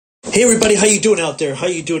Hey everybody, how you doing out there? How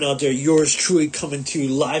you doing out there? Yours truly coming to you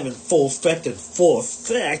live in full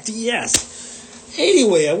effect, yes.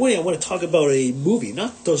 Anyway, I want to talk about a movie,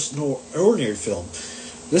 not just no ordinary film.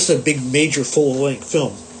 This is a big, major, full-length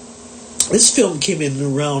film. This film came in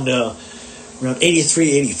around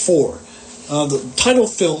 83, 84. The title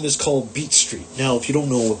film is called Beat Street. Now, if you don't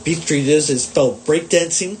know what Beat Street is, it's spelled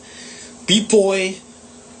breakdancing, Beat Boy,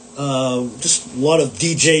 just a lot of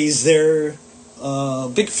DJs there.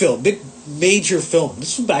 Big film, big major film.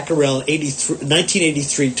 This was back around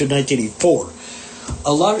 1983 to 1984.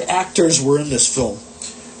 A lot of actors were in this film.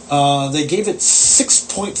 They gave it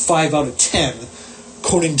 6.5 out of 10,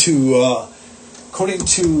 according to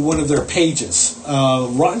one of their pages.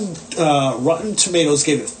 Rotten Tomatoes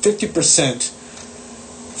gave it 50%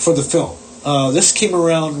 for the film. This came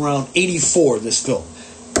around 84. This film.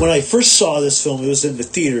 When I first saw this film, it was in the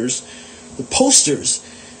theaters. The posters.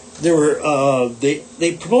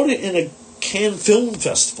 They promoted it in a Cannes Film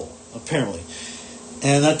Festival, apparently,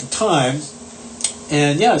 and at the time,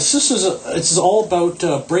 and yeah, it's all about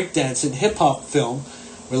breakdancing, hip hop film,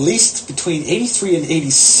 released between 83 and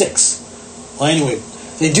 86. Well, anyway,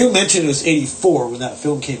 they do mention it was 84 when that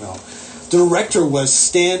film came out. The director was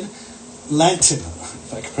Stan Lantin,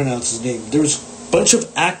 if I can pronounce his name. There's a bunch of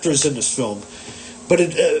actors in this film, but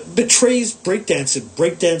it betrays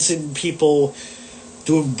breakdancing people.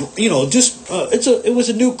 Doing, it was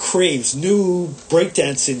a new craze, new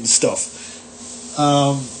breakdancing stuff.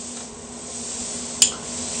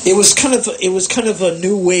 It was kind of a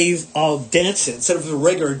new wave of dancing instead of the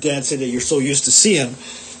regular dancing that you're so used to seeing.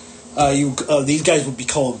 These guys would be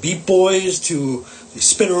called beat boys. They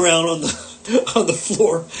spin around on the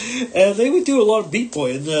floor, and they would do a lot of beat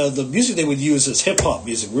boy. And the music they would use is hip hop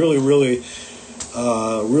music, really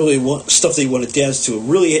stuff that you want to dance to,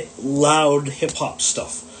 really loud hip hop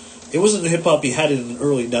stuff. It wasn't the hip hop you had in the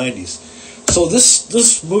early 90s. So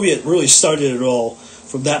this movie, it really started it all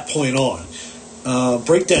from that point on.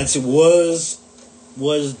 Breakdancing was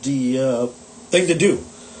the thing to do,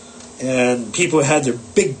 and people had their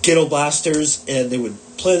big ghetto blasters, and they would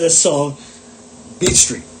play this song, Beat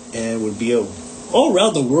Street, and it would be all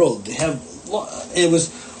around the world. It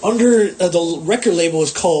was under the record label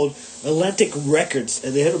was called Atlantic Records,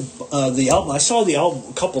 and they had the album. I saw the album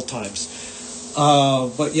a couple times,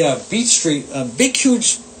 but yeah, Beat Street, a big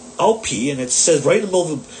huge LP, and it says right in the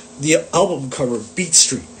middle of the album cover, Beat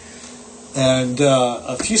Street, and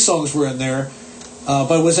a few songs were in there,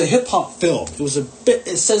 but it was a hip hop film. It was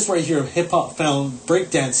it says right here, hip hop film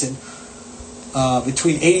breakdancing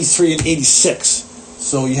between 83 and 86.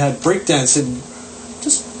 So you had breakdancing,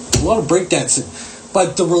 just a lot of breakdancing.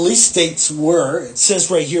 But the release dates were, it says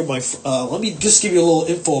right here, let me just give you a little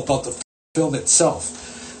info about the film itself.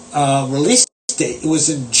 Release date, it was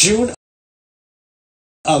in June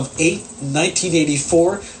of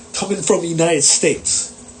 1984, coming from the United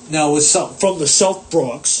States. Now, it was from the South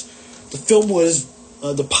Bronx. The film was,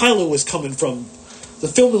 the pilot was coming from, the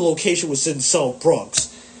filming location was in South Bronx.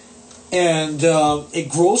 And it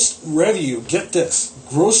grossed revenue, get this,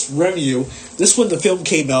 gross revenue, this when the film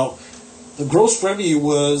came out, the gross revenue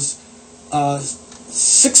was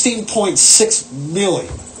 16.6 million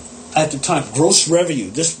at the time. Gross revenue.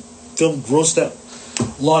 This film grossed out a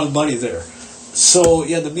lot of money there. So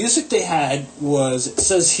yeah, the music they had was, it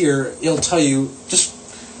says here, it'll tell you, just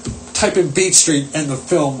type in Beat Street and the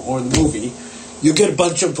film or the movie. You get a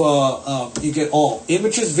bunch of you get all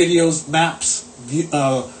images, videos, maps,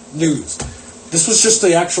 news. This was just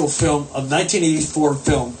the actual film, a 1984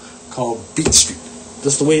 film called Beat Street.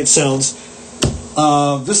 Just the way it sounds.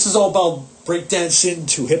 This is all about breakdancing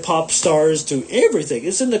to hip hop stars to everything.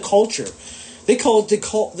 It's in the culture. They call it the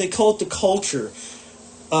culture.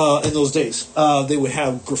 In those days, they would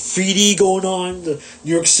have graffiti going on. The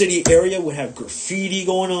New York City area would have graffiti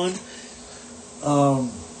going on.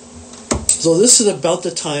 So this is about the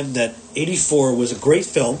time that 84 was a great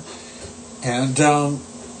film, and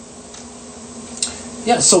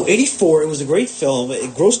yeah, so 84, it was a great film.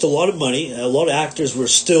 It grossed a lot of money. A lot of actors were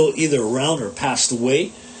still either around or passed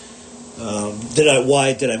away.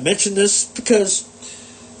 Why did I mention this? Because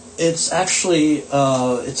it's actually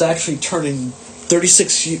turning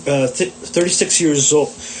 36 years old.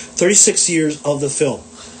 36 years of the film.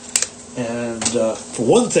 And for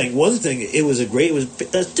one thing, it was the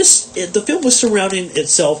film was surrounding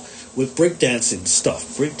itself with breakdancing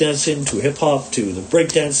stuff. Breakdancing to hip hop to the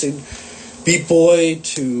breakdancing. Beat boy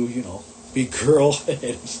to beat girl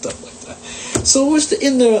and stuff like that. So it was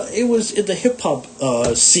in the hip hop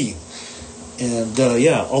scene, and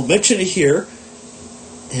yeah, I'll mention it here,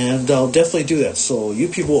 and I'll definitely do that so you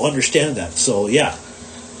people understand that. So yeah,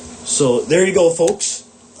 so there you go, folks.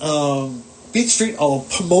 Beat Street. I'll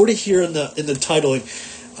promote it here in the titling.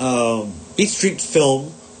 Beat Street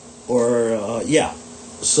Film, or yeah.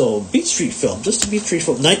 So Beat Street Film, just a Beat Street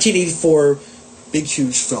Film, 1984, big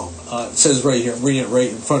huge film. It says right here. I'm reading it right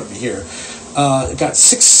in front of me here. It got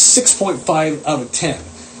 6.5 out of 10.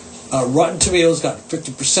 Rotten Tomatoes got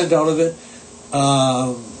 50% out of it.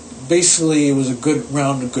 Basically, it was a good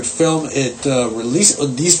film. It released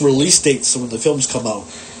these release dates when the films come out.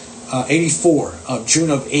 84,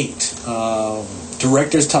 June of 8.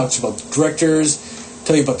 Directors talks about the directors,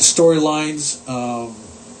 tell you about the storylines.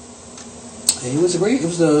 It was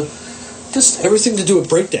just everything to do with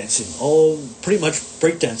breakdancing, all pretty much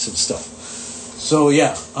breakdancing stuff. So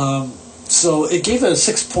yeah, so it gave it a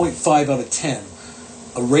 6.5 out of 10,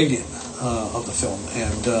 a rating of the film,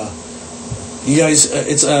 and you guys,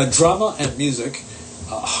 it's drama and music,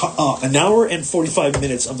 an hour and 45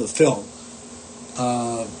 minutes of the film.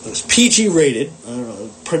 It was PG rated, I don't know,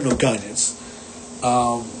 parental guidance.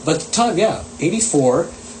 But at the time, yeah, 84,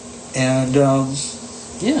 and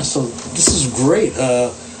yeah, so this is great.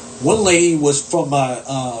 One lady was from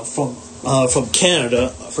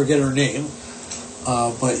Canada. I forget her name,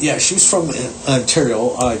 but yeah, she's from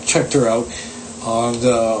Ontario. I checked her out on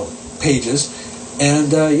the pages,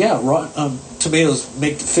 and yeah, Rotten Tomatoes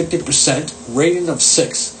make 50%, rating of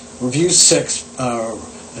 6, reviews 6,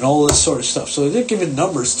 and all this sort of stuff. So they're giving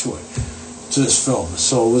numbers to this film.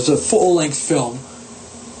 So it was a full-length film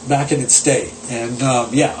back in its day. And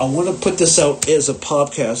yeah, I want to put this out as a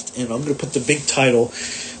podcast, and I'm going to put the big title,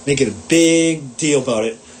 make it a big deal about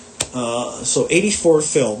it. So 84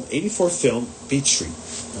 film, Beat Street.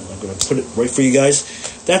 And I'm going to put it right for you guys.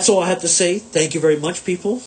 That's all I have to say. Thank you very much, people.